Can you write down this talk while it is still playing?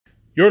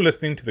You're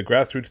listening to the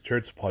Grassroots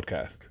Church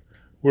podcast.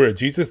 We're a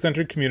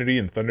Jesus-centered community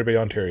in Thunder Bay,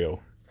 Ontario.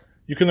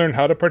 You can learn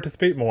how to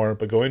participate more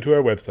by going to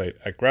our website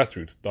at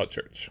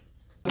grassroots.church.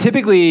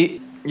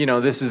 Typically,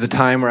 this is the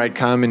time where I'd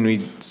come and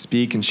we'd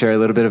speak and share a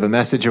little bit of a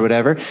message or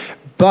whatever,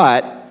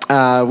 but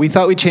we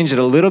thought we'd change it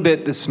a little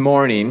bit this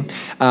morning.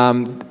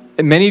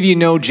 Many of you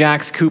know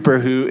Jax Cooper,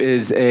 who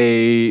is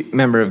a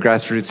member of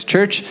Grassroots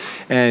Church,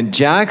 and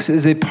Jax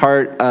is a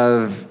part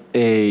of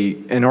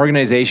an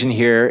organization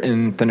here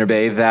in Thunder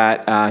Bay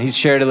that he's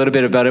shared a little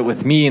bit about it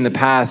with me in the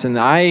past, and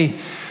I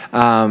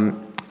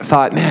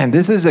thought, man,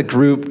 this is a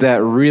group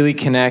that really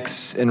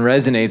connects and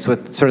resonates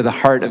with sort of the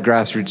heart of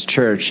Grassroots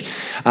Church.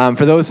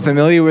 For those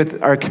familiar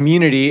with our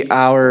community,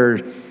 our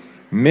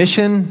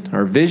mission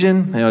or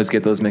vision, I always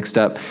get those mixed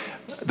up,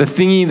 the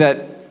thingy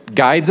that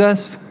guides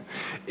us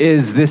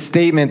is this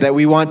statement that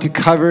we want to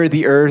cover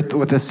the earth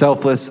with the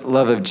selfless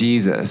love of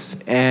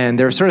Jesus. And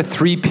there are sort of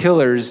three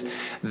pillars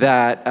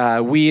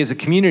that we as a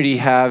community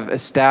have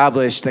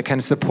established that kind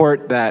of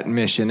support that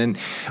mission. And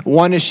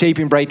one is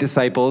shaping bright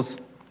disciples,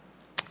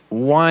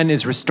 one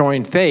is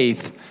restoring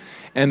faith,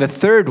 and the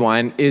third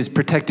one is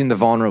protecting the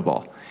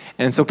vulnerable.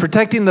 And so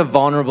protecting the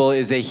vulnerable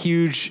is a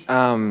huge,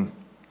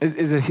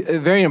 is a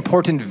very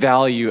important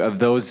value of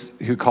those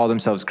who call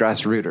themselves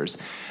grassrooters.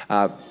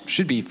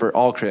 Should be for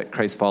all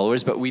Christ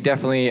followers, but we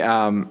definitely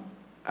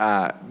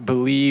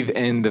believe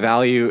in the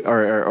value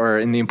or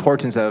in the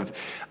importance of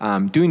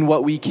doing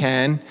what we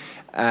can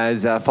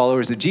as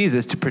followers of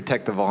Jesus to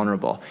protect the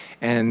vulnerable.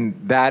 And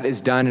that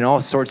is done in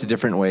all sorts of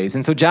different ways.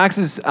 And so Jax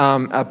is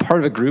a part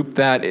of a group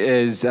that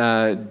is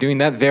doing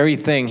that very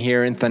thing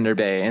here in Thunder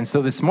Bay. And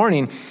so this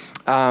morning,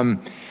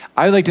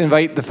 I would like to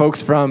invite the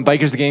folks from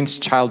Bikers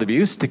Against Child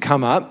Abuse to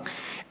come up.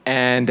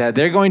 And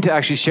they're going to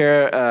actually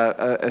share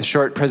a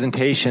short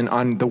presentation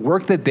on the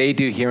work that they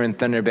do here in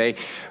Thunder Bay,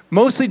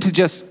 mostly to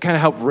just kind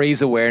of help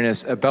raise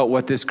awareness about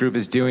what this group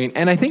is doing.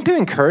 And I think to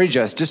encourage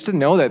us just to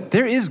know that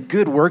there is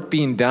good work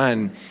being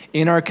done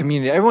in our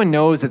community. Everyone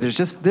knows that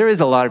there is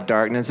a lot of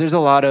darkness. There's a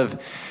lot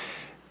of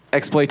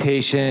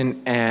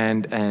exploitation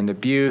and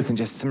abuse and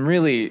just some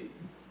really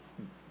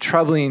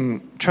troubling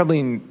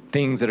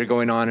things that are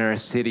going on in our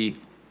city.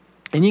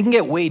 And you can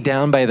get weighed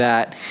down by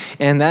that,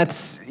 and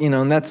that's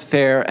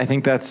fair. I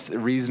think that's a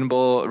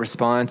reasonable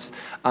response.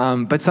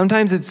 But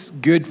sometimes it's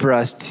good for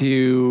us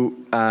to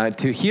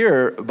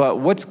hear about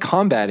what's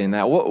combating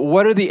that.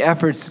 What are the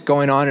efforts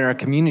going on in our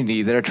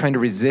community that are trying to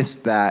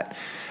resist that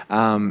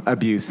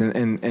abuse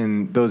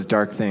and those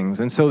dark things?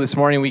 And so this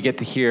morning we get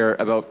to hear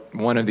about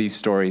one of these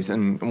stories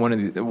and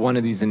one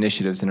of these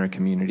initiatives in our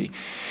community.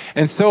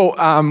 And so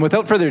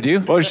without further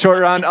ado, well,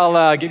 short round,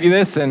 I'll give you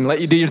this and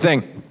let you do your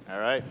thing. All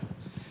right.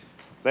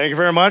 Thank you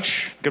very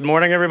much. Good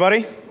morning,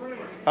 everybody.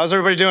 How's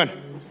everybody doing?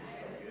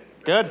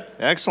 Good?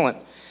 Excellent.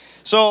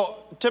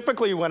 So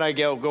typically when I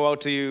go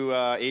out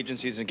to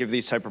agencies and give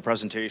these type of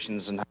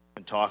presentations and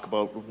talk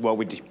about what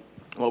we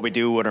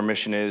do, what our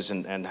mission is,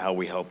 and how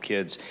we help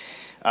kids,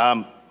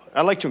 I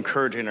like to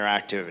encourage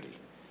interactivity.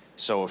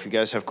 So if you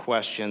guys have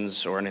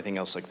questions or anything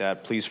else like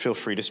that, please feel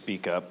free to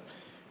speak up.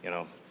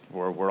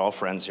 We're all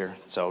friends here.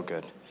 It's all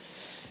good.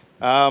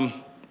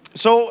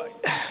 So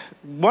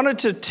wanted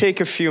to take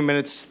a few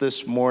minutes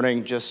this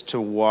morning just to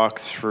walk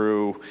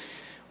through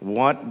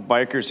what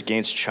Bikers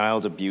Against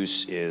Child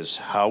Abuse is,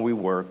 how we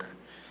work,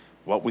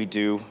 what we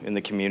do in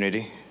the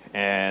community.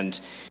 And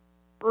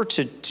in order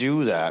to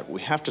do that,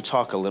 we have to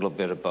talk a little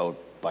bit about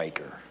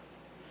biker,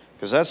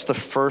 because that's the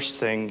first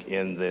thing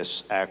in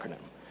this acronym,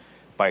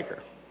 biker.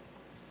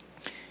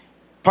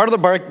 Part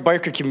of the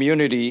biker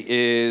community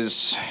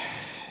is,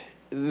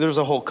 there's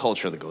a whole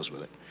culture that goes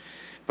with it.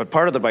 But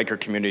part of the biker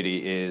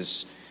community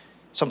is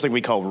something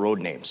we call road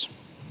names.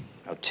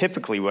 Now,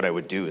 typically what I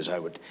would do is I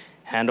would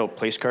hand out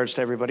place cards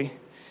to everybody,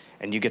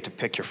 and you get to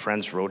pick your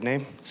friend's road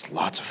name. It's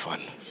lots of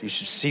fun. You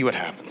should see what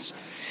happens.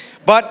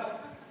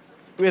 But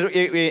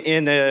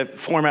in a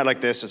format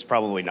like this, it's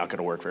probably not going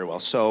to work very well.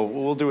 So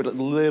we'll do it a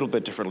little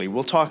bit differently.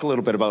 We'll talk a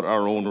little bit about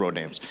our own road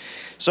names.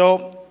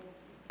 So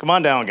come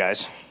on down,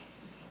 guys.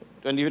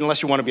 And even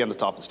unless you want to be on the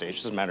top of the stage, it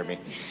doesn't matter to me.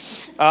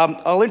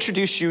 I'll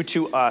introduce you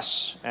to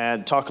us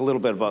and talk a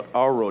little bit about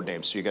our road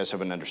names so you guys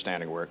have an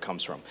understanding of where it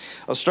comes from.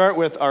 I'll start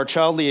with our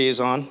child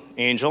liaison,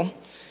 Angel.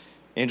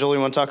 Angel,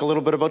 you want to talk a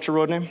little bit about your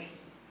road name?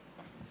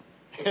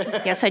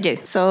 Yes, I do.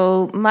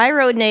 So my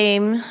road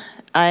name,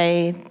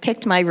 I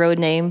picked my road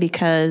name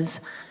because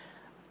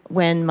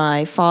when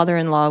my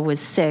father-in-law was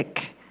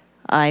sick,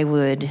 I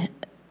would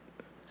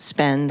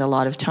spend a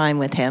lot of time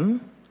with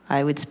him.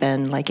 I would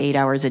spend like 8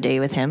 hours a day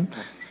with him.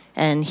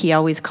 And he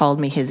always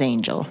called me his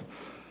angel.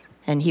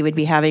 And he would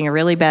be having a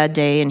really bad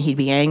day, and he'd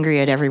be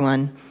angry at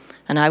everyone.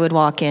 And I would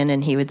walk in,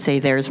 and he would say,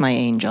 "There's my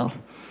angel."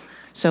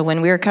 So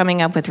when we were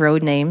coming up with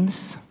road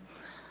names,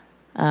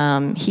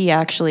 he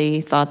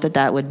actually thought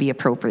that would be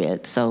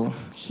appropriate. So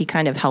he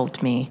kind of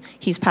helped me.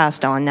 He's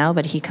passed on now,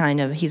 but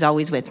he's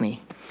always with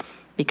me.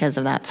 Because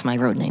of that's my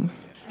road name.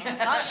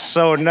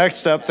 So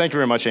next up, thank you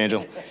very much,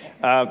 Angel.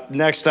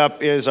 Next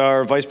up is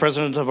our vice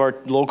president of our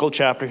local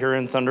chapter here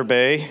in Thunder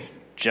Bay,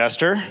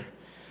 Jester.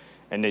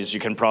 And as you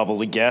can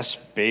probably guess,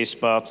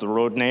 based off the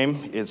road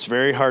name, it's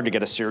very hard to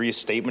get a serious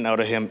statement out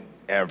of him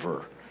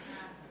ever.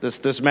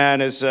 This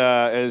man is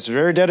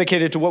very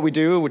dedicated to what we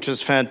do, which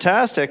is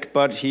fantastic,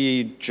 but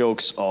he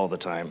jokes all the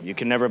time. You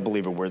can never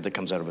believe a word that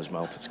comes out of his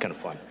mouth. It's kind of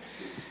fun.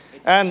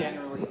 It's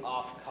generally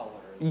off color.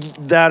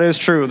 That is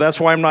true. That's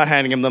why I'm not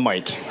handing him the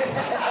mic.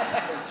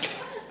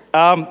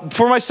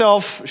 For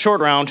myself,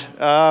 short round.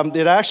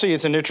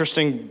 It's an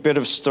interesting bit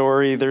of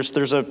story.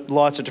 There's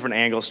lots of different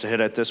angles to hit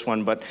at this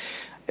one, but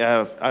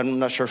I'm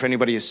not sure if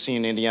anybody has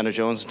seen Indiana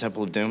Jones and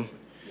Temple of Doom.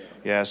 Yeah.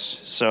 Yes.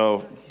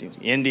 So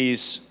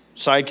Indy's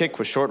sidekick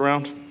was short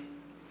round.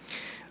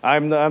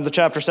 I'm the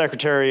chapter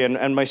secretary,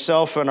 and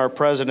myself and our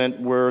president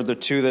were the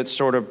two that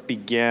sort of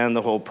began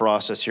the whole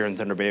process here in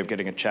Thunder Bay of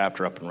getting a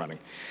chapter up and running.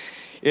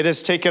 It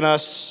has taken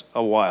us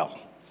a while.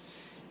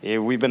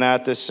 We've been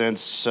at this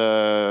since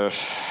early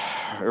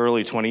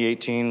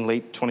 2018,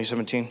 late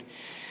 2017,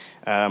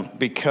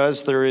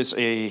 because there is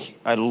a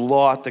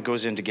lot that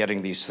goes into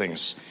getting these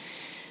things.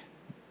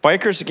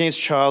 Bikers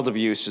Against Child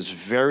Abuse is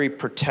very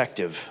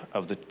protective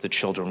of the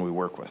children we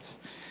work with.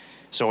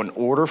 So in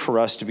order for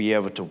us to be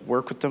able to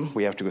work with them,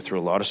 we have to go through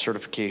a lot of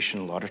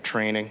certification, a lot of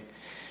training.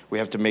 We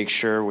have to make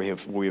sure we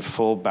have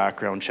full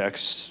background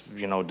checks,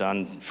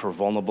 done for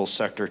vulnerable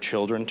sector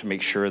children to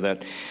make sure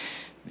that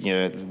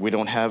we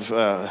don't have,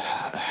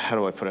 how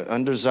do I put it,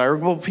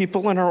 undesirable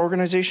people in our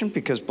organization,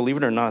 because believe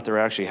it or not, there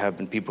actually have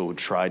been people who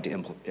tried to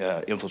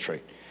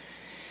infiltrate.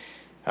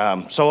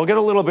 So I'll get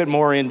a little bit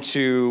more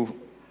into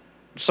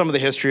some of the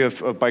history of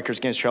Bikers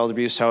Against Child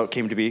Abuse, how it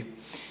came to be,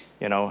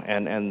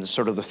 and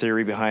sort of the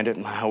theory behind it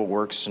and how it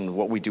works and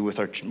what we do with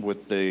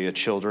the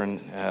children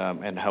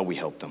and how we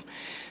help them.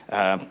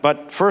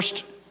 But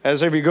first,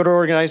 as every good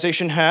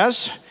organization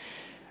has,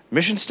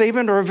 mission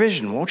statement or a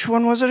vision? Which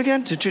one was it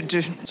again?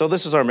 So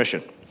this is our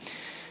mission.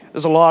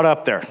 There's a lot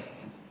up there.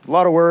 A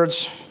lot of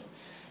words,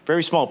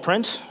 very small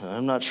print.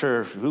 I'm not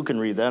sure who can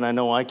read that. I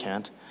know I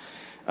can't.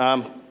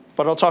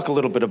 But I'll talk a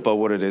little bit about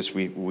what it is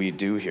we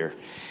do here.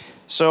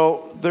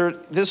 So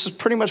this is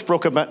pretty much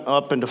broken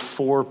up into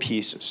 4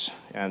 pieces.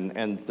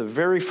 And the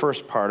very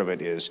first part of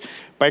it is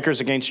Bikers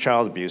Against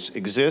Child Abuse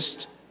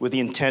exists with the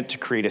intent to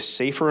create a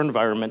safer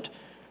environment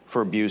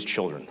for abused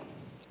children.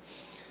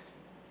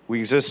 We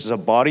exist as a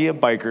body of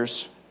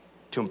bikers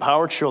to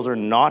empower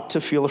children not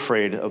to feel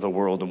afraid of the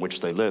world in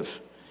which they live.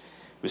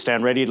 We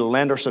stand ready to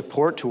lend our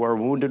support to our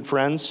wounded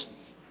friends,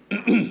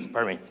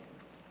 pardon me,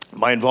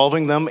 by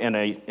involving them in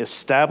an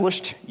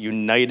established,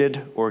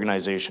 united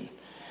organization.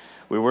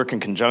 We work in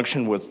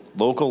conjunction with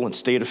local and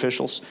state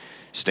officials.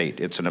 State,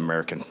 it's an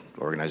American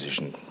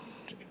organization,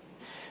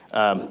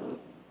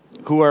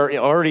 who are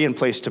already in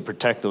place to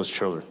protect those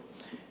children.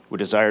 We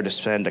desire to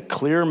send a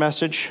clear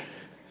message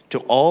to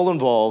all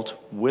involved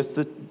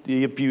with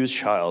the abused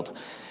child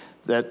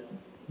that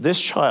this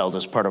child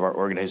is part of our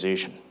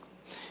organization.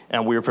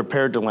 And we are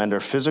prepared to lend our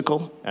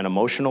physical and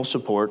emotional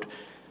support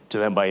to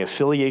them by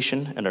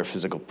affiliation and our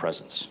physical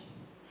presence.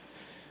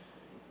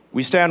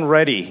 We stand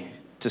ready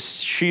to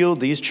shield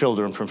these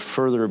children from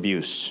further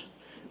abuse.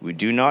 We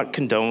do not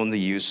condone the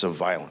use of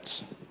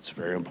violence. It's a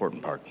very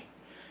important part.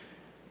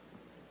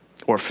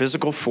 Or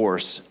physical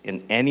force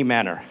in any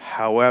manner.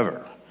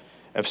 However,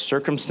 if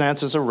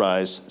circumstances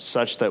arise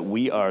such that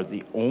we are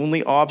the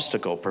only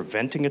obstacle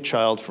preventing a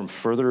child from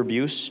further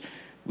abuse,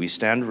 we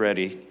stand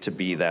ready to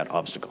be that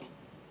obstacle.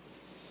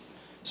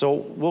 So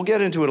we'll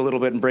get into it a little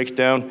bit and break it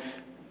down.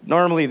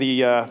 Normally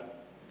the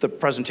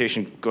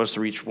presentation goes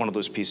through each one of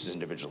those pieces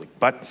individually,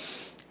 but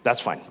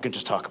that's fine. We can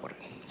just talk about it.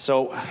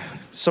 So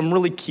some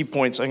really key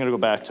points. I'm going to go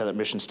back to that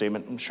mission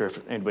statement. I'm sure if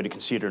anybody can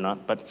see it or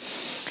not, but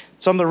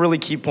some of the really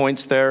key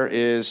points there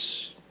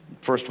is,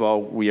 first of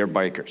all, we are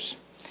bikers.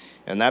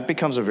 And that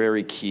becomes a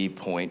very key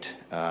point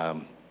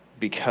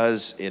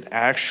because it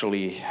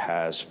actually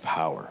has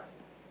power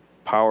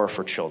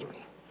for children.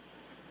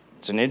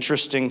 It's an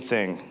interesting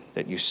thing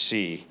that you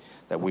see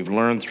that we've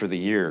learned through the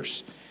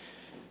years,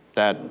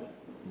 that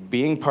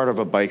being part of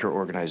a biker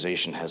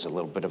organization has a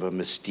little bit of a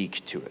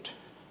mystique to it.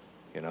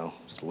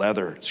 It's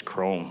leather, it's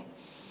chrome.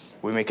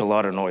 We make a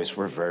lot of noise,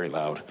 we're very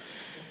loud.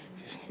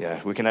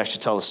 Yeah, we can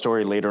actually tell a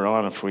story later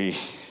on if we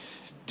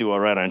do all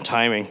right on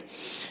timing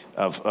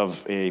of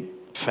a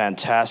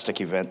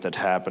fantastic event that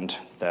happened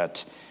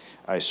that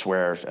I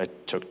swear I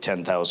took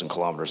 10,000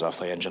 kilometers off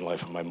the engine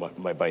life of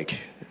my bike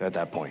at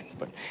that point.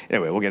 But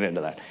anyway, we'll get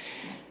into that.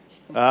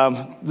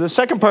 The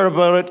second part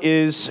about it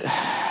is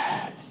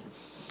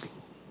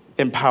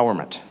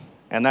empowerment.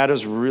 And that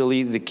is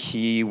really the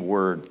key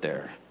word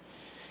there.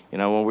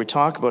 When we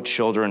talk about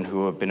children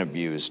who have been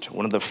abused,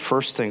 one of the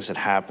first things that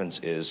happens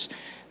is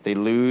they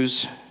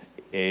lose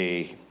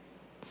a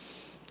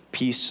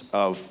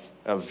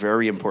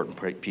very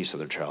important piece of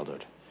their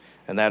childhood,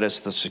 and that is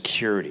the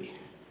security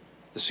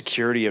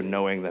of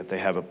knowing that they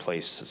have a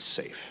place that's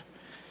safe.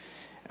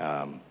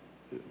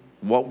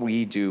 What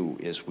we do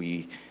is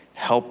we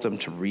help them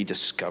to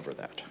rediscover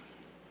that.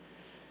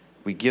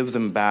 We give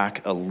them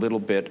back a little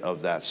bit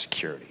of that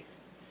security,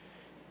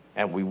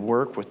 and we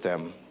work with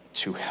them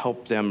to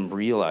help them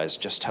realize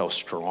just how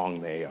strong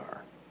they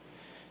are.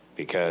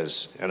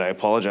 Because, and I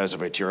apologize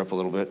if I tear up a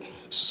little bit,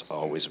 this is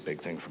always a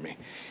big thing for me,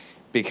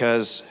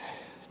 because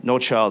no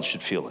child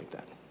should feel like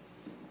that.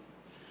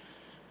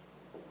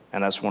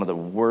 And that's one of the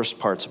worst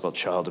parts about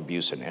child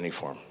abuse in any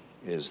form,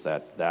 is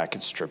that that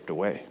gets stripped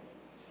away.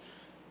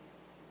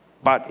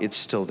 But it's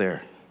still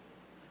there.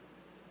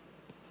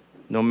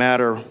 No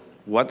matter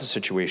what the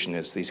situation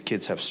is, these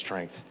kids have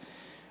strength.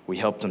 We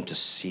help them to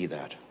see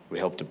that. We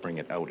help to bring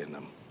it out in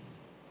them.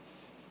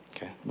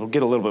 Okay, we'll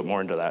get a little bit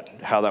more into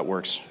that, how that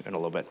works in a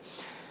little bit.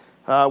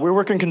 We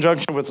work in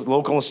conjunction with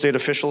local and state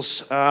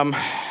officials.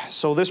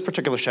 So this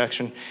particular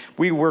section,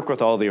 we work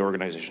with all the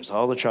organizations,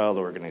 all the child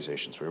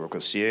organizations. We work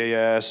with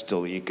CAS,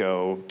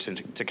 Delico,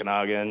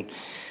 Tikanagan,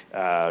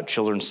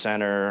 Children's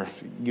Center,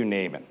 you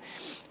name it.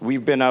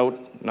 We've been out,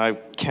 and I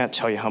can't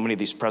tell you how many of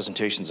these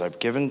presentations I've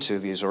given to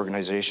these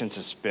organizations.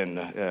 It's been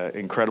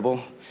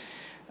incredible,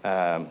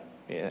 and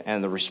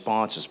the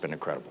response has been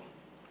incredible.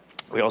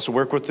 We also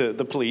work with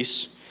the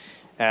police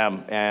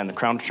and the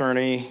Crown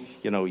Attorney,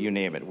 you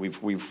name it.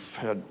 We've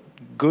had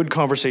good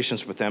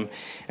conversations with them,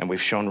 and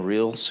we've shown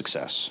real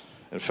success.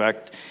 In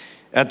fact,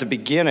 at the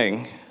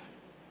beginning,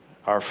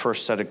 our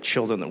first set of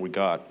children that we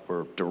got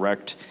were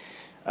direct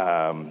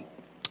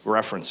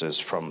references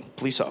from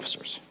police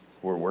officers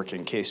who were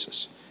working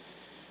cases.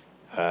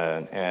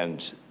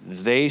 And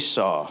they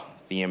saw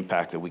the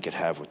impact that we could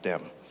have with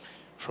them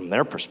from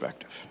their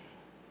perspective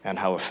and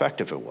how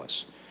effective it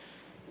was.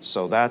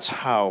 So that's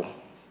how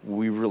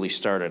we really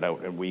started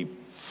out, and we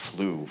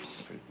flew.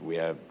 We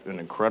have an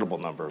incredible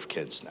number of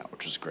kids now,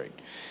 which is great.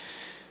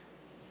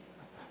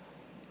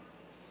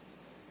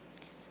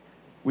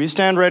 We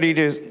stand ready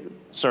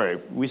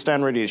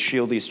to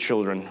shield these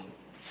children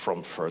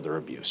from further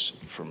abuse.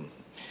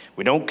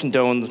 We don't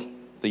condone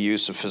the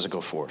use of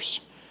physical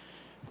force.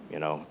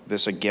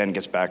 This again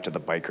gets back to the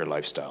biker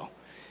lifestyle.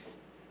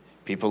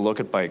 People look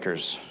at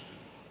bikers,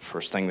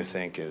 first thing they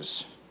think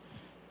is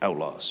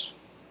outlaws.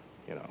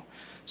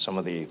 Some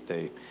of the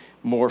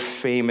more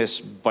famous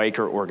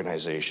biker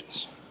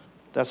organizations.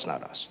 That's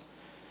not us.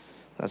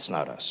 That's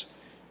not us.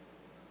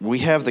 We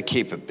have the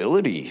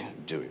capability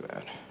of doing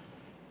that,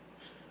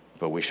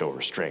 but we show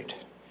restraint.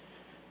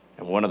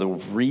 And one of the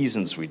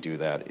reasons we do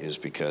that is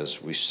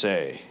because we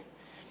say,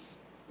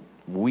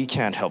 we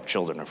can't help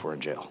children if we're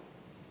in jail,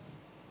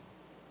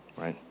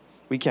 right?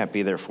 We can't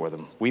be there for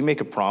them. We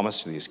make a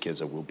promise to these kids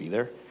that we'll be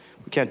there.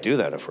 We can't do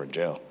that if we're in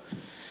jail.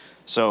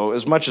 So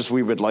as much as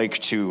we would like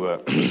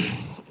to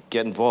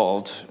get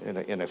involved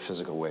in a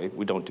physical way,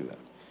 we don't do that.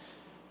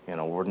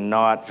 We're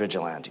not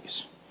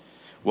vigilantes.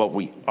 What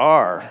we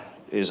are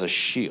is a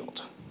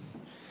shield.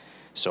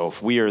 So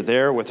if we are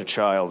there with a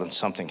child and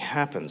something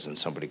happens and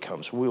somebody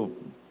comes, we'll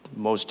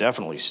most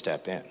definitely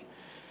step in.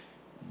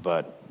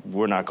 But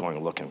we're not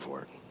going looking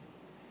for it.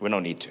 We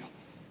don't need to.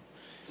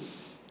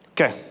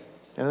 Okay,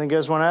 anything you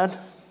guys want to add?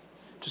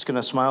 Just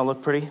gonna smile,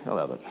 look pretty? I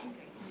love it.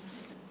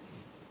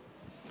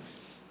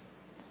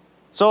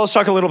 So let's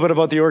talk a little bit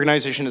about the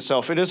organization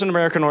itself. It is an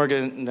American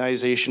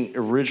organization.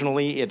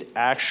 Originally, it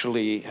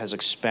actually has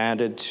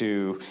expanded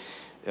to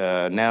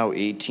now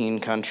 18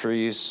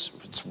 countries.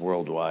 It's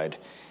worldwide.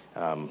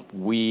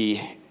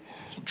 We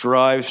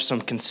drive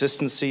some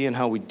consistency in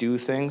how we do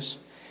things.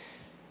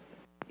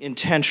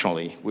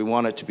 Intentionally, we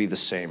want it to be the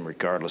same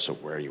regardless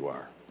of where you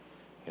are.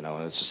 And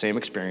it's the same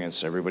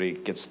experience. Everybody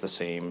gets the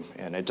same.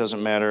 And it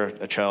doesn't matter.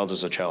 A child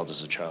is a child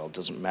is a child. It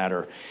doesn't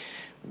matter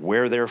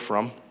where they're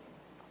from.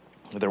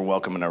 They're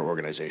welcome in our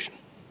organization,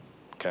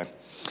 okay?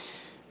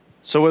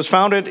 So it was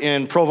founded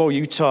in Provo,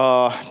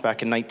 Utah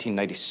back in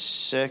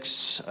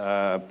 1996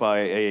 by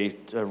a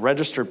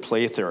registered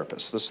play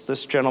therapist.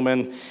 This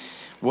gentleman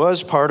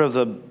was part of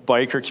the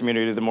biker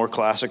community, the more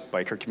classic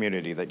biker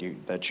community that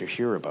you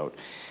hear about.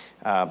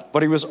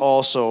 But he was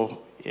also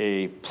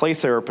a play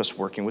therapist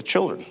working with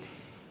children.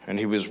 And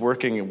he was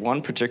working in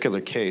one particular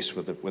case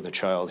with a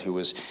child who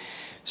was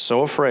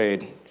so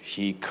afraid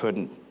he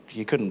couldn't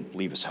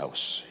leave his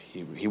house.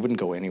 He wouldn't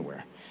go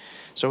anywhere.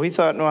 So he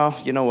thought, well,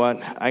 you know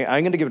what?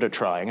 I'm going to give it a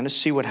try. I'm going to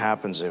see what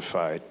happens if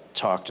I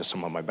talk to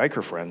some of my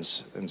biker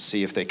friends and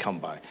see if they come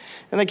by.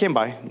 And they came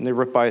by, and they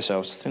ripped by his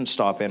house. Didn't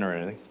stop in or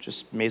anything.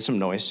 Just made some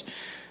noise.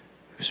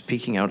 He was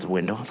peeking out the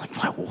window. I was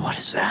like, what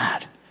is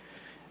that?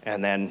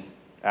 And then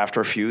after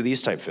a few of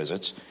these type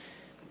visits,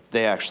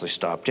 they actually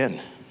stopped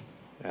in.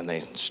 And they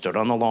stood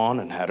on the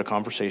lawn and had a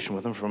conversation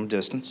with him from a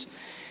distance.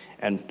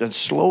 And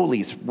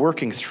slowly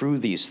working through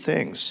these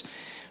things,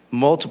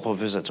 multiple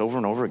visits over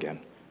and over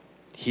again,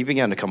 he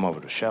began to come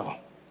over to shell,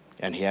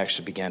 and he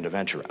actually began to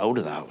venture out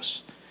of the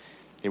house.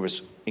 There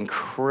was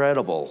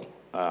incredible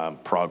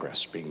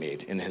progress being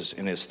made in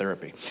his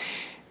therapy.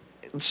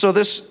 So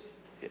this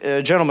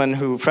gentleman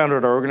who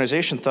founded our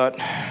organization thought,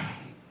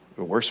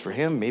 it works for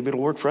him, maybe it'll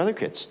work for other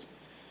kids.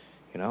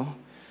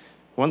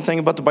 One thing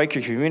about the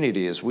biker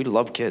community is we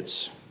love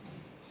kids.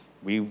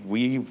 We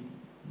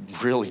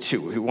really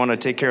do. We want to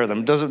take care of them.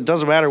 It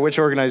doesn't matter which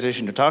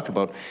organization you're talking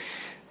about.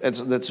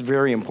 That's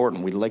very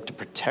important. We like to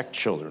protect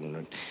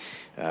children.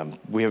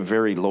 We have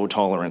very low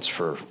tolerance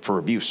for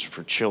abuse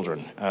for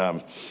children.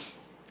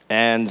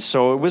 And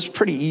so it was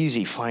pretty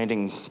easy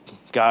finding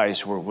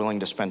guys who were willing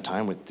to spend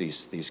time with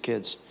these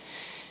kids.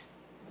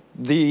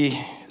 The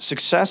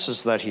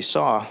successes that he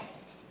saw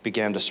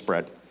began to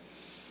spread,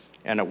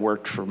 and it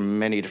worked for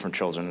many different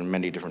children in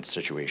many different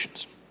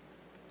situations.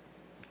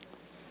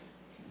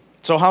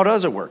 So how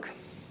does it work?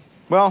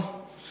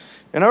 Well,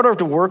 in order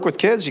to work with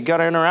kids, you got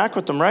to interact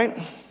with them, right?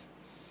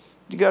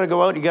 You got to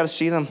go out, you got to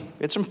see them.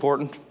 It's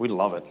important. We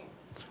love it.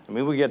 I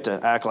mean, we get to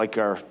act like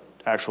our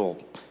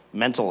actual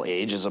mental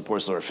age as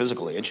opposed to our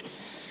physical age.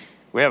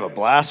 We have a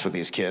blast with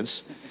these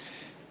kids.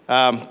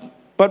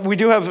 But we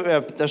do have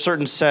a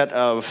certain set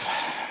of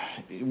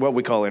what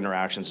we call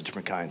interactions of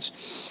different kinds.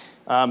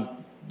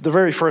 The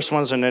very first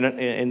one is an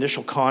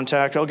initial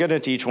contact. I'll get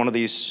into each one of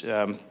these.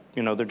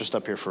 They're just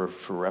up here for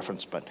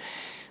reference, but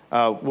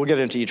we'll get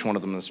into each one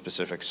of them in the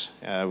specifics.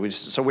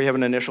 So we have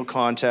an initial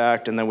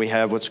contact, and then we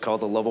have what's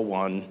called a level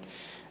 1,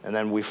 and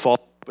then we follow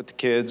up with the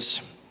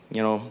kids.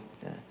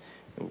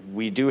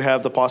 We do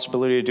have the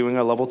possibility of doing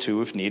a level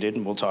 2 if needed,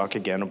 and we'll talk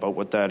again about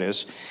what that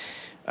is.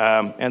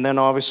 And then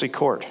obviously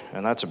court,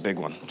 and that's a big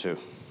one too.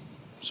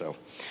 So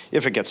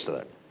if it gets to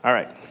that. All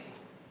right.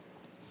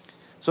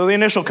 So the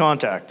initial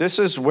contact. This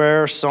is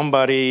where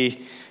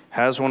somebody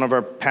has one of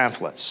our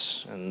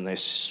pamphlets, and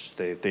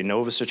they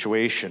know of a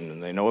situation,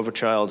 and they know of a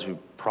child who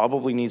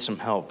probably needs some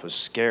help, is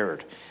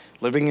scared,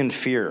 living in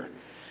fear.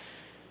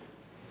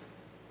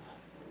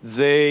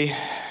 They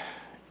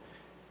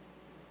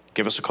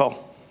give us a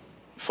call.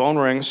 Phone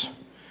rings.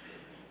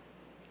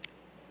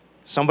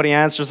 Somebody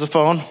answers the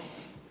phone,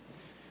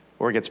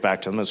 or gets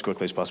back to them as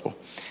quickly as possible.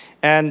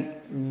 And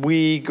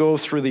we go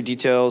through the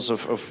details of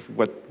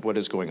what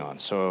is going on.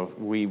 So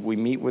we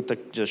meet with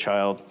the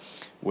child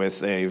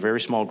with a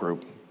very small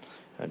group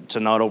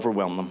to not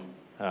overwhelm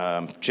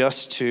them,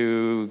 just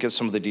to get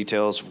some of the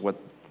details of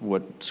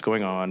what's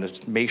going on,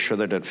 to make sure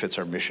that it fits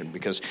our mission,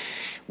 because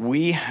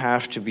we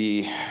have to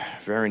be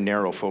very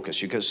narrow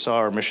focused. You guys saw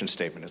our mission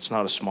statement. It's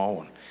not a small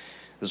one.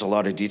 There's a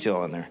lot of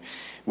detail in there.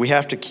 We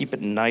have to keep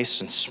it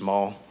nice and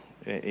small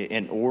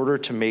in order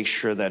to make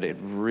sure that it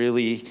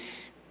really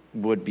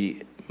would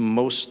be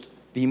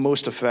the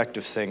most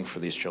effective thing for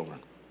these children.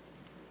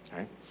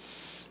 Right?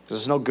 Because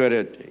it's no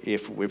good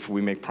if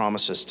we make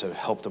promises to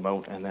help them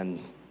out and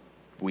then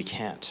we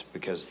can't,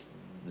 because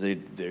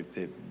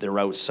they're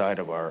outside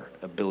of our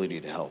ability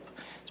to help.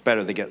 It's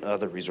better they get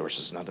other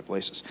resources in other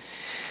places.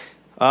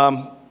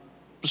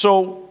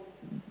 So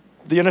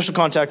the initial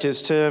contact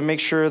is to make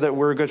sure that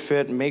we're a good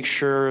fit, make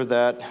sure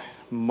that,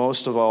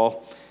 most of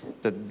all,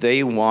 that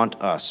they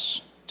want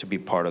us to be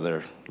part of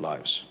their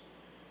lives.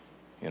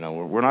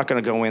 We're not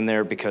going to go in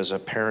there because a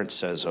parent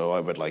says, oh, I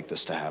would like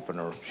this to happen,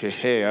 or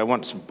hey, I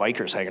want some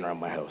bikers hanging around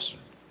my house.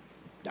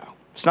 No,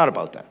 it's not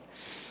about that.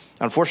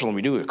 Unfortunately,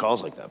 we do get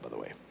calls like that, by the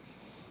way.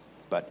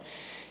 But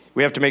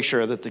we have to make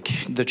sure that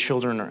the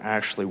children are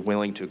actually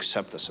willing to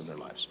accept this in their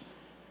lives.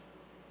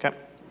 Okay?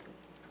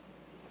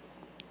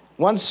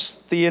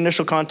 Once the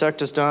initial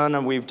contact is done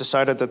and we've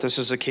decided that this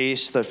is a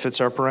case that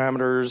fits our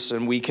parameters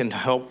and we can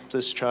help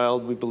this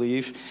child, we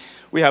believe,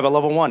 we have a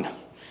level 1.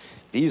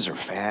 These are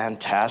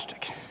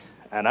fantastic.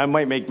 And I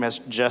might make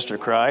Jester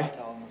cry.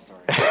 Tell him the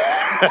story.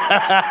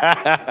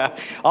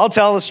 I'll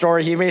tell the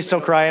story. He may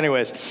still cry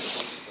anyways.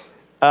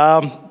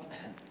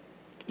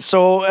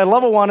 So at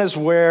level 1 is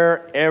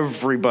where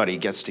everybody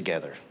gets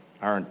together,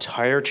 our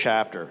entire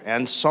chapter.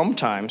 And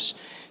sometimes,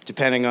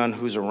 depending on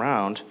who's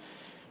around,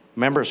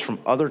 members from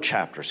other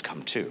chapters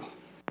come too.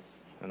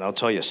 And I'll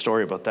tell you a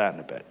story about that in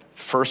a bit.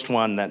 First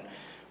one that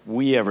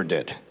we ever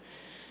did.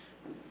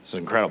 It's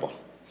incredible.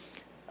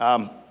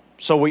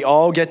 So we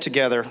all get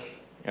together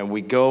and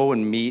we go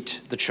and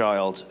meet the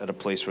child at a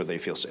place where they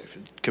feel safe.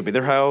 It could be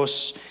their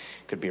house,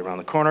 could be around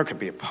the corner, could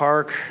be a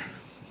park,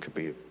 could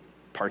be a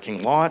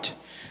parking lot.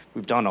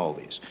 We've done all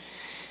these.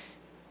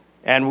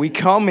 And we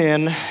come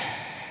in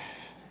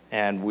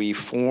and we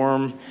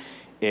form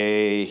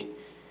a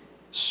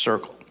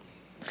circle.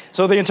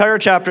 So the entire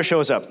chapter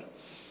shows up.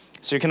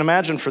 So you can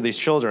imagine for these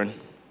children,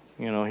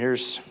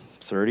 here's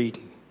 30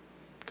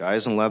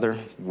 guys in leather,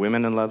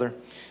 women in leather,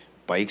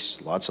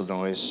 bikes, lots of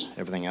noise,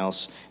 everything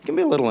else. It can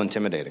be a little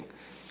intimidating.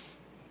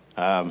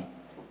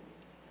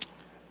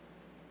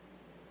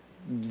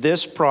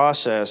 This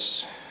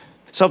process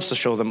helps to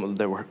show them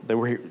that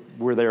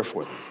we're there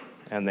for them,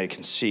 and they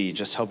can see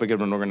just how big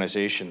of an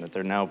organization that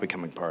they're now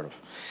becoming part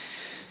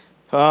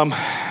of.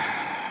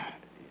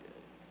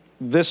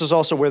 This is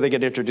also where they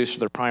get introduced to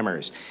their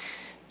primaries.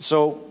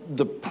 So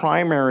the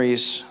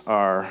primaries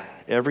are,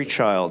 every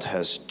child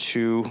has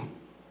 2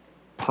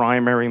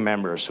 primary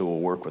members who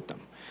will work with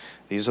them.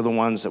 These are the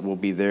ones that will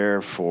be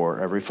there for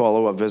every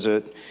follow-up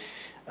visit.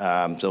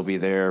 They'll be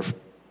there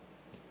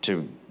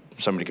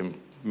somebody can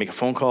make a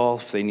phone call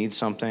if they need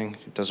something.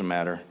 It doesn't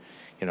matter.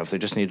 If they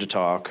just need to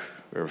talk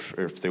or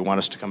if they want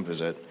us to come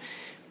visit.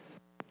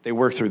 They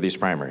work through these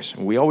primaries.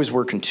 And we always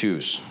work in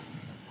 2s.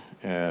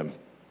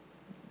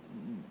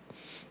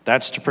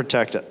 That's to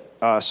protect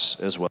us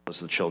as well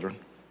as the children.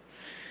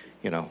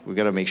 We've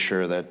got to make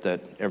sure that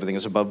everything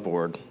is above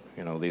board.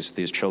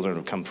 These children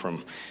have come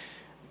from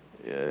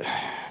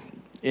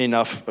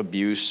enough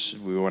abuse,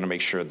 we want to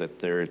make sure that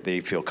they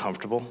feel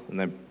comfortable, and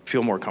they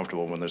feel more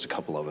comfortable when there's a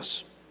couple of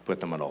us with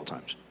them at all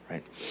times,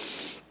 right?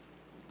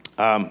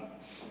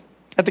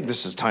 I think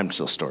this is time to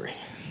tell a story.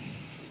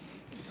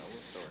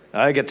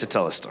 I get to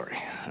tell a story.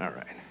 All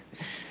right.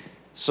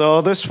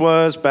 So this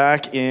was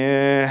back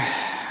in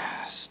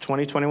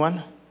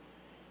 2021?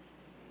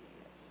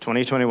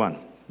 2021,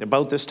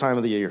 about this time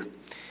of the year.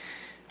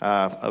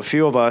 A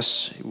few of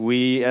us,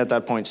 we at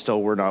that point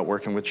still were not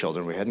working with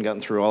children. We hadn't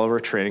gotten through all of our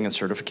training and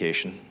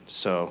certification.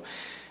 So,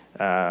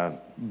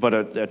 but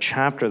a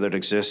chapter that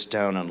exists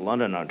down in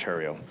London,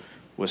 Ontario,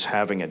 was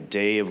having a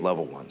day of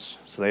level ones.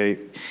 So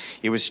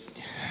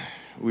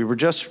we were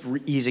just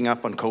easing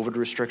up on COVID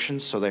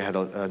restrictions, so they had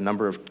a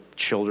number of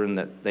children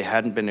that they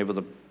hadn't been able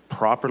to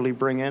properly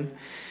bring in,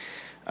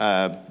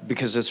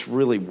 because this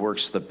really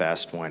works the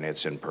best when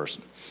it's in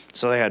person.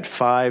 So they had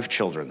 5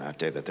 children that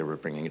day that they were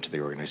bringing into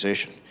the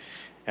organization.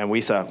 And we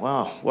thought,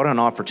 wow, what an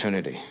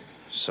opportunity.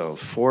 So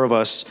 4 of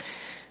us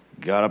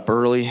got up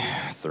early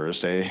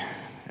Thursday,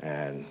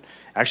 and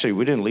actually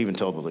we didn't leave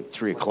until like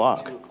 3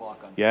 o'clock. 2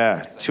 o'clock on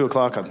Thursday. 2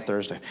 o'clock on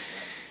Thursday.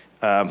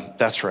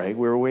 That's right,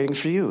 we were waiting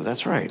for you,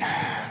 that's right.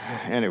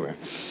 Anyway,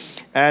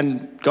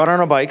 and got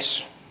on our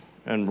bikes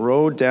and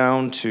rode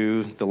down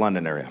to the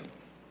London area.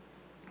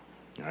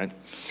 All right.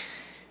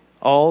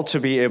 All to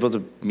be able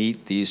to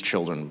meet these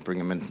children, bring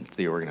them into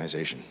the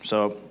organization.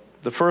 So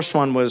the first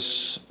one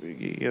was,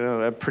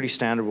 a pretty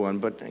standard one,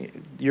 but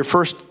your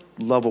first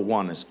level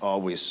one is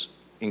always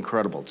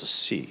incredible to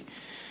see.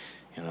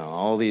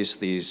 All these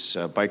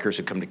bikers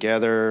who come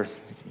together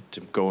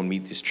to go and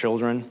meet these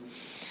children.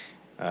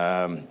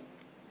 There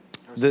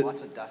was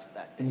lots of dust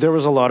that day. There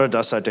was a lot of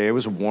dust that day. It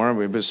was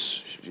warm. It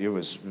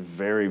was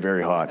very,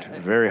 very hot,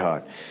 very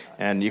hot.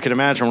 And you can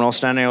imagine we're all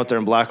standing out there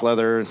in black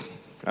leather,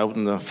 out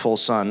in the full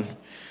sun.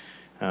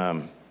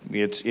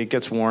 It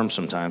gets warm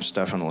sometimes,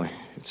 definitely.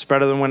 It's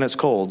better than when it's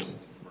cold.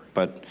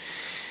 But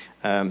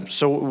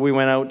so we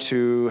went out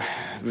to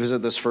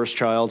visit this first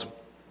child.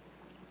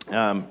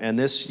 And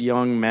this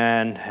young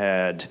man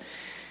had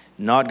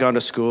not gone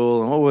to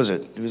school. What was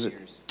it? It was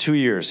 2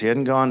 years. He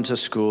hadn't gone to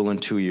school in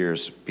 2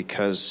 years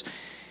because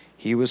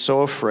he was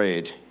so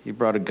afraid he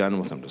brought a gun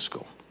with him to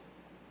school.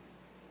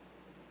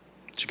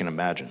 As you can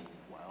imagine.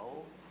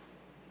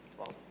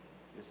 12?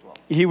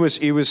 He was,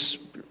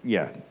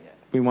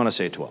 we want to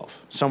say 12,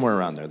 somewhere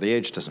around there. The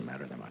age doesn't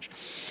matter that much.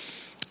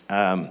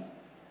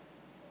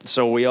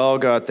 So we all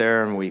got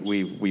there, and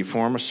we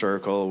form a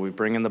circle. We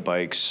bring in the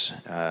bikes,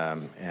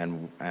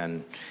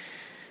 and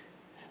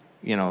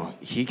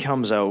he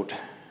comes out,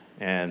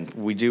 and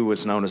we do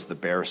what's known as the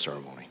bear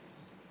ceremony,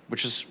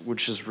 which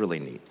is really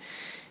neat.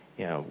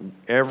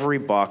 Every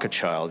Baka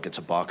child gets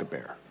a Baka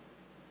bear.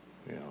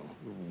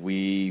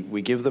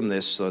 We give them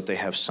this so that they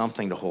have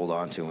something to hold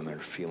on to when they're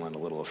feeling a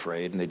little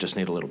afraid and they just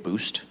need a little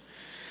boost.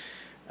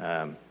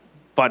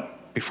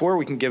 But before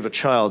we can give a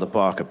child a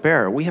Baka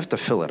bear, we have to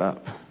fill it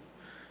up,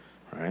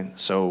 right?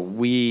 So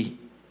we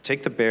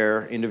take the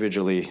bear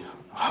individually,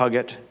 hug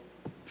it,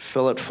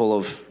 fill it full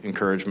of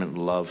encouragement,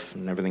 love,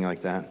 and everything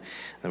like that.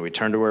 Then we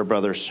turn to our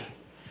brothers.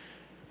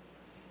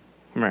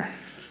 Come here.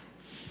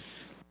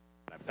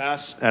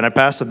 I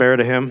pass the bear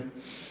to him,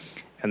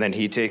 and then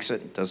he takes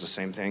it, does the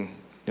same thing.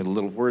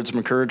 Little words of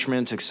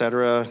encouragement,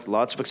 etc.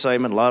 Lots of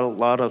excitement, a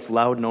lot of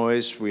loud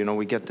noise.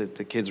 We get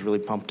the kids really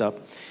pumped up,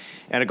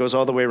 and it goes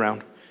all the way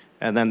around.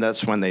 And then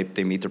that's when they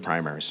meet their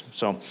primaries.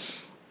 So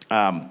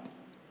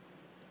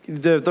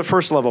the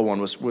first level one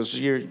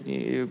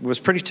was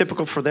pretty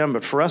typical for them,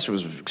 but for us it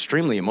was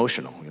extremely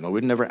emotional.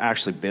 We'd never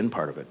actually been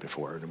part of it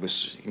before, and it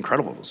was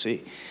incredible to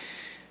see.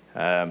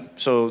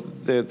 So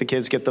the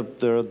kids get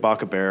the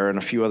Baka bear and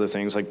a few other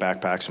things like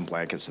backpacks and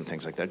blankets and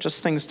things like that.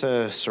 Just things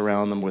to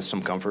surround them with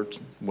some comfort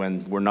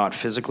when we're not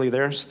physically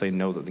there, so they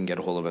know that they can get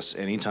a hold of us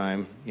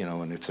anytime,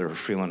 and if they're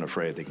feeling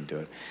afraid, they can do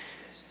it.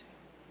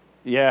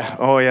 Yeah,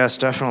 oh yes,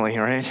 definitely,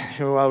 right?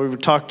 Well, we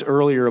talked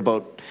earlier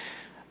about,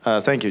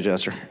 thank you,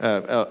 Jester,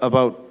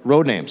 about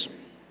road names.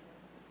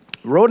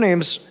 Road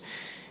names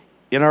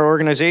in our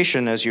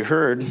organization, as you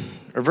heard,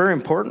 are very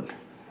important,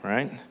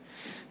 right?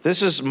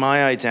 This is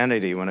my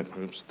identity when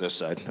oops, this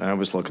side. I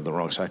always look at the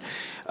wrong side.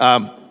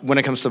 When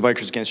it comes to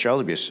Bikers Against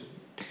Child Abuse,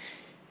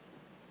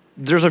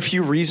 there's a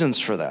few reasons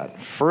for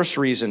that. First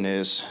reason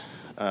is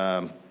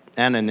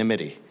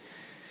anonymity.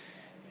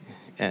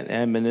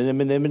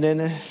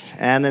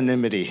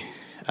 Anonymity.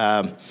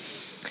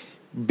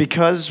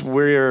 Because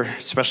we're,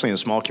 especially in a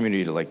small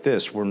community like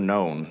this, we're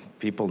known.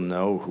 People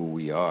know who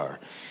we are.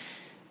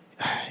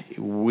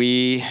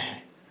 We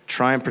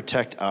try and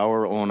protect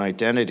our own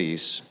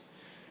identities,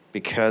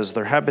 because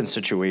there have been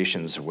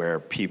situations where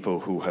people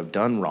who have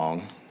done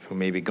wrong, who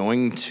may be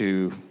going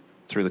through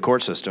the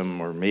court system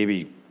or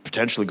maybe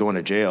potentially going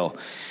to jail,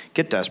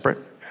 get desperate,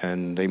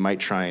 and they might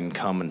try and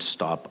come and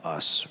stop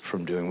us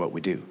from doing what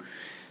we do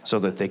so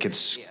that they can,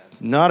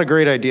 not a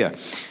great idea,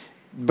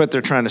 but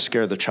they're trying to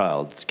scare the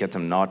child, get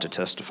them not to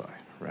testify,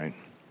 right?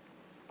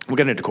 We'll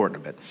get into court in a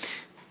bit.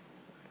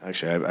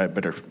 Actually, I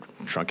better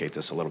truncate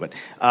this a little bit.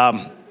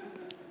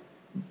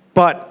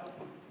 But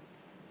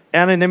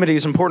Anonymity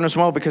is important as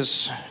well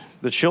because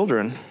the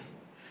children,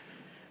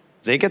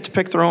 they get to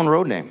pick their own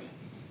road name.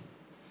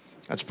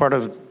 That's part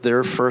of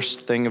their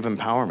first thing of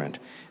empowerment.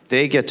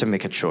 They get to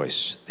make a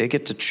choice. They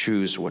get to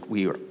choose what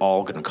we are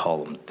all going to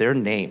call them, their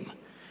name.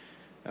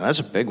 And that's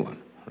a big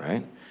one,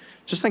 right?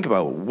 Just think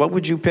about what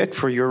would you pick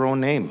for your own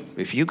name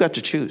if you got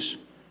to choose?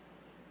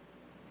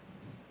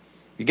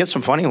 You get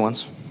some funny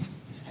ones.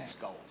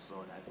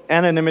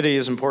 Anonymity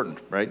is important,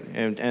 right?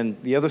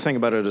 And the other thing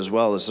about it as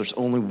well is there's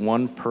only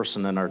one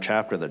person in our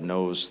chapter that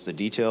knows the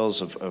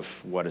details of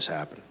what has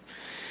happened.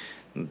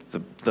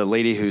 The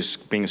lady who's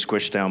being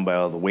squished down by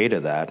all the weight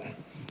of that,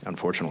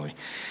 unfortunately.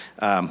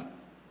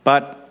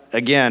 But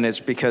again, it's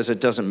because it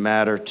doesn't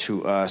matter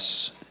to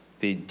us.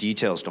 The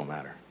details don't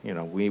matter. You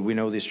know, we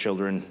know these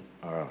children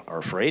are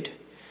afraid,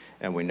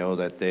 and we know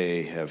that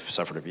they have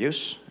suffered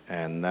abuse,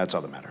 and that's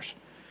all that matters.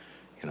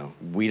 You know,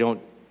 we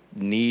don't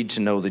need to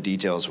know the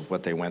details of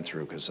what they went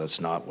through because that's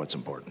not what's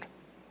important,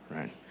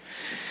 right?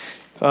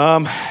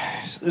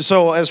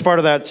 So as part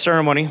of that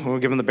ceremony, when we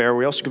give them the bear,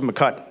 we also give them a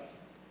cut,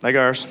 like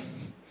ours.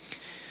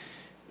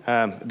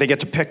 They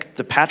get to pick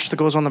the patch that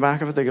goes on the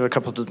back of it. They get a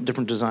couple of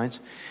different designs,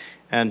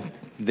 and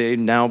they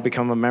now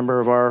become a member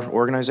of our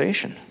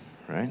organization,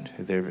 right?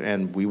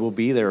 And we will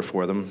be there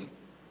for them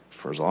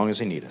for as long as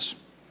they need us,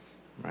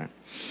 right?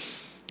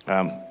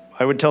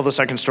 I would tell the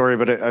second story,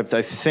 but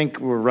I think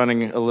we're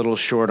running a little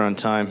short on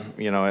time.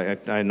 You know,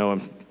 I know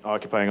I'm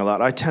occupying a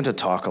lot. I tend to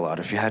talk a lot,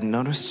 if you hadn't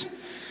noticed,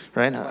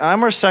 right?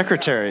 I'm our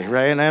secretary,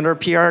 right, and our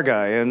PR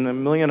guy, and a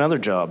million other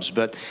jobs.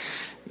 But,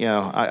 you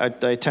know,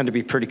 I tend to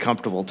be pretty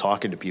comfortable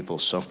talking to people.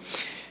 So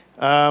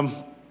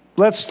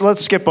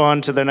let's skip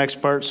on to the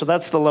next part. So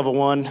that's the level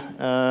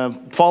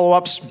 1.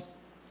 Follow-ups.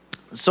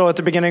 So at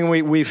the beginning,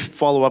 we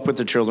follow up with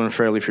the children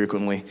fairly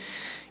frequently.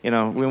 You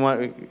know, we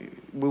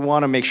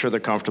want to make sure they're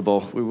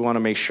comfortable. We want to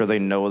make sure they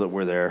know that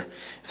we're there.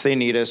 If they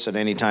need us at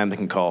any time, they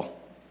can call,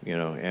 you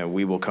know, and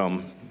we will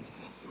come.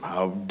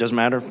 Doesn't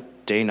matter,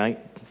 day, night,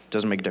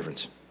 doesn't make a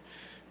difference.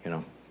 You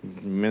know,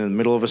 in the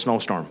middle of a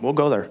snowstorm, we'll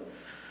go there.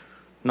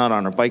 Not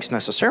on our bikes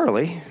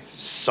necessarily.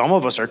 Some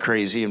of us are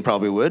crazy and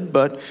probably would,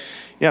 but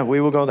yeah,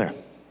 we will go there.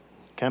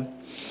 Okay?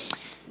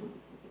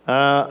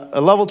 A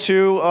level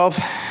 2 of,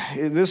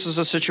 this is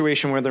a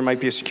situation where there might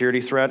be a security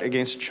threat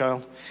against a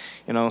child.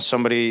 You know,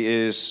 somebody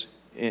is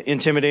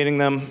intimidating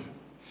them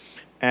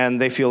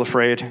and they feel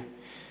afraid.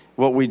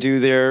 What we do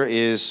there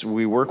is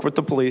we work with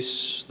the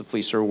police. The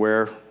police are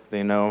aware,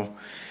 they know,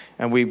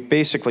 and we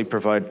basically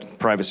provide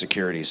private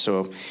security.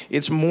 So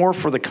it's more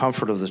for the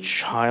comfort of the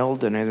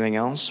child than anything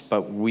else,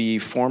 but we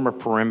form a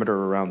perimeter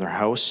around their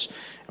house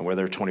and we're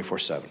there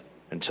 24/7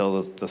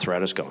 until the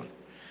threat is gone.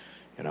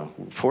 You know,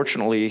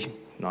 fortunately,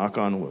 knock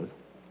on wood,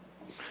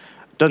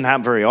 doesn't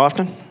happen very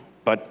often,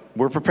 but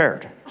we're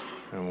prepared.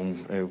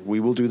 And we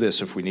will do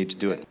this if we need to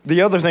do it.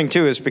 The other thing,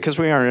 too, is because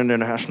we are an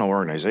international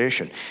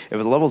organization, if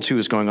the level 2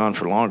 is going on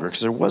for longer, because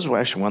there was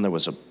actually one that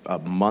was a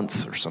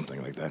month or something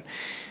like that,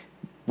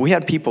 we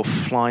had people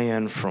fly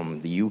in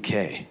from the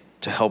UK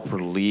to help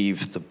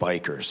relieve the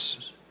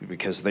bikers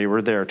because they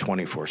were there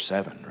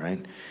 24/7,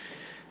 right?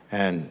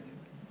 And,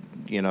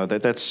 you know,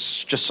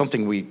 that's just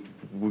something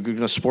we're going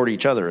to support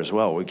each other as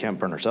well. We can't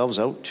burn ourselves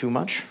out too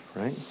much,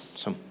 right?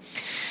 So...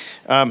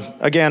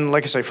 again,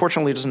 like I say,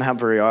 fortunately it doesn't happen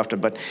very often,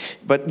 but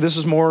this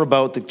is more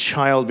about the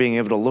child being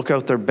able to look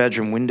out their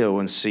bedroom window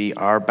and see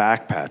our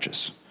back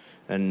patches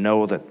and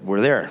know that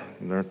we're there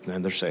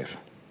and they're safe.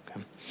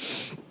 Okay.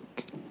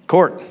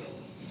 Court.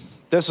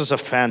 This is a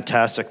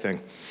fantastic thing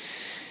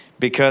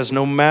because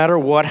no matter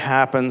what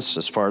happens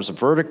as far as the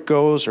verdict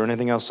goes or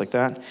anything else like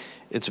that,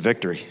 it's a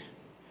victory.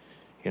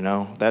 You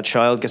know, that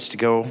child gets to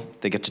go,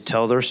 they get to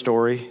tell their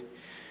story,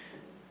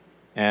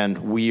 and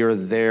we are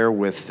there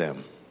with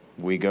them.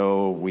 We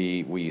go,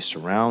 we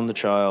surround the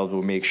child,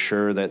 we make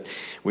sure that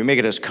we make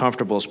it as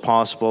comfortable as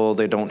possible.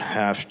 They don't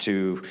have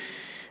to,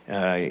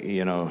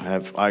 you know,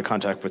 have eye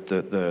contact with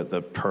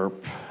the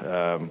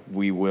perp.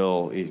 We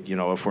will, you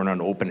know, if we're in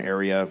an open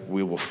area,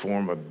 we will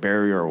form a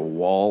barrier, a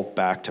wall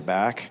back to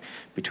back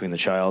between the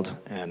child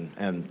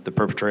and the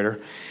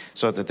perpetrator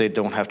so that they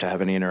don't have to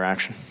have any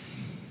interaction,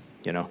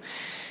 you know.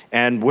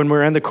 And when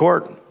we're in the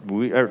court,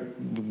 we are,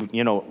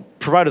 you know,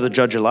 provided the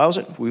judge allows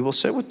it, we will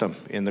sit with them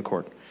in the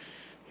court.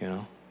 You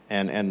know,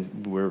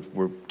 and we're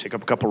take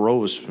up a couple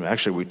rows.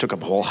 Actually, we took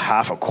up a whole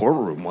half a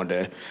courtroom one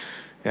day,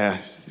 yeah,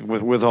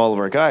 with all of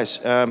our guys,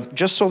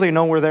 just so they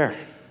know we're there.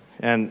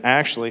 And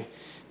actually,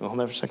 hold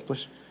on for a second,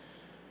 please.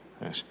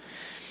 Thanks.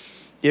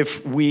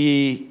 If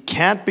we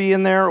can't be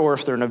in there, or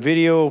if they're in a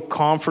video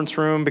conference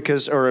room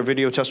or a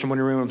video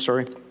testimony room, I'm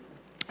sorry,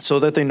 so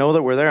that they know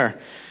that we're there,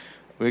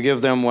 we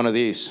give them one of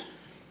these.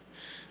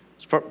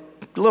 It's a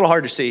little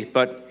hard to see,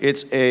 but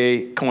it's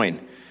a coin,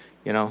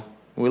 you know.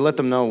 We let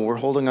them know we're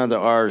holding on to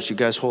ours. You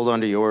guys hold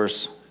on to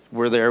yours.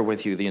 We're there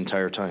with you the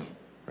entire time,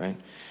 right?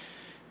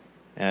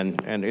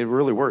 And it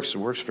really works. It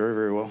works very,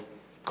 very well.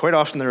 Quite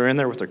often they're in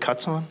there with their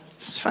cuts on.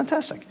 It's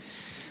fantastic.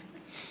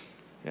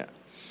 Yeah.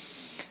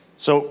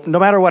 So no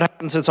matter what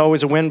happens, it's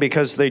always a win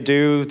because they're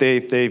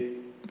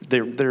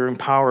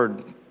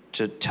empowered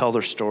to tell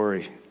their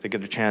story. They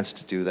get a chance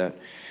to do that.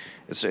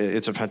 It's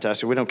a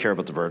fantastic. We don't care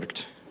about the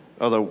verdict,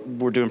 although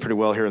we're doing pretty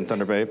well here in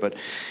Thunder Bay, but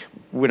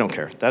we don't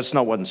care. That's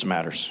not what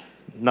matters.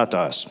 Not to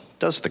us. It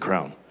does to the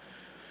Crown.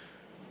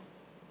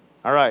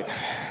 All right.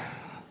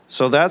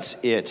 So that's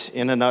it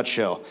in a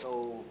nutshell.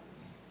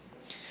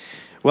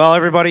 Well,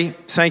 everybody,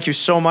 thank you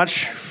so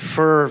much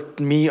for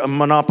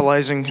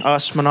monopolizing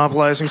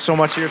so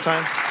much of your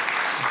time.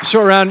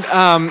 Short round.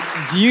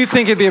 Do you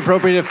think it'd be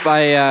appropriate if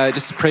I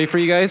just pray for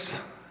you guys?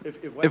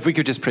 If we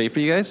could just pray for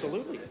you guys?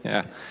 Absolutely.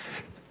 Yeah.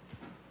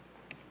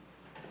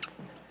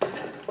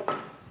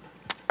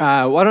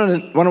 Why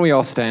don't we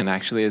all stand,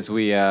 actually, as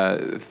we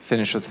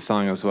finish with the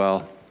song as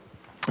well.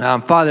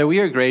 Father, we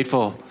are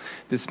grateful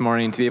this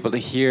morning to be able to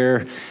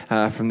hear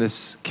from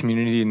this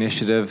community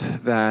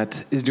initiative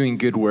that is doing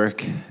good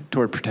work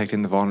toward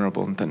protecting the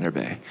vulnerable in Thunder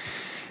Bay.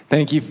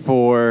 Thank you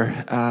for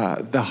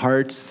the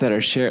hearts that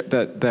are shared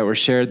that were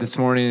shared this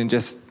morning, and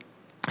just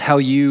how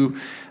you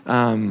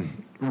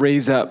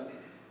raise up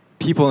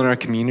people in our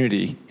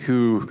community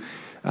who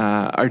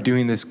are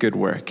doing this good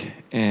work.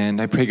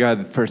 And I pray,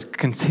 God, for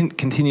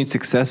continued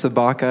success of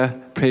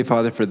BACA. Pray,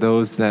 Father, for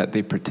those that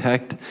they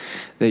protect,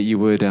 that you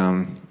would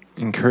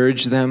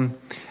encourage them,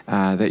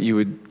 that you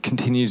would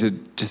continue to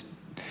just,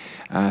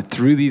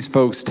 through these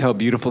folks, tell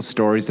beautiful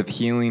stories of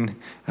healing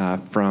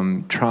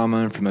from trauma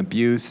and from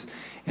abuse.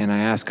 And I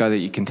ask, God, that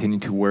you continue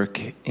to work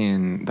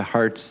in the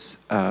hearts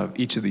of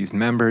each of these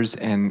members,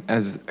 and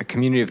as a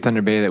community of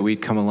Thunder Bay, that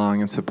we'd come along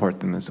and support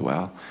them as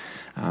well.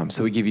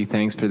 So we give you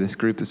thanks for this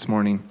group this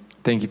morning.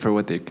 Thank you for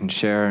what they can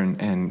share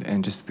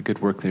and just the good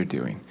work they're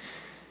doing.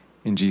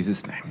 In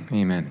Jesus' name,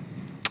 amen.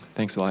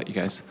 Thanks a lot, you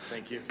guys.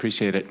 Thank you.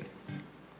 Appreciate it.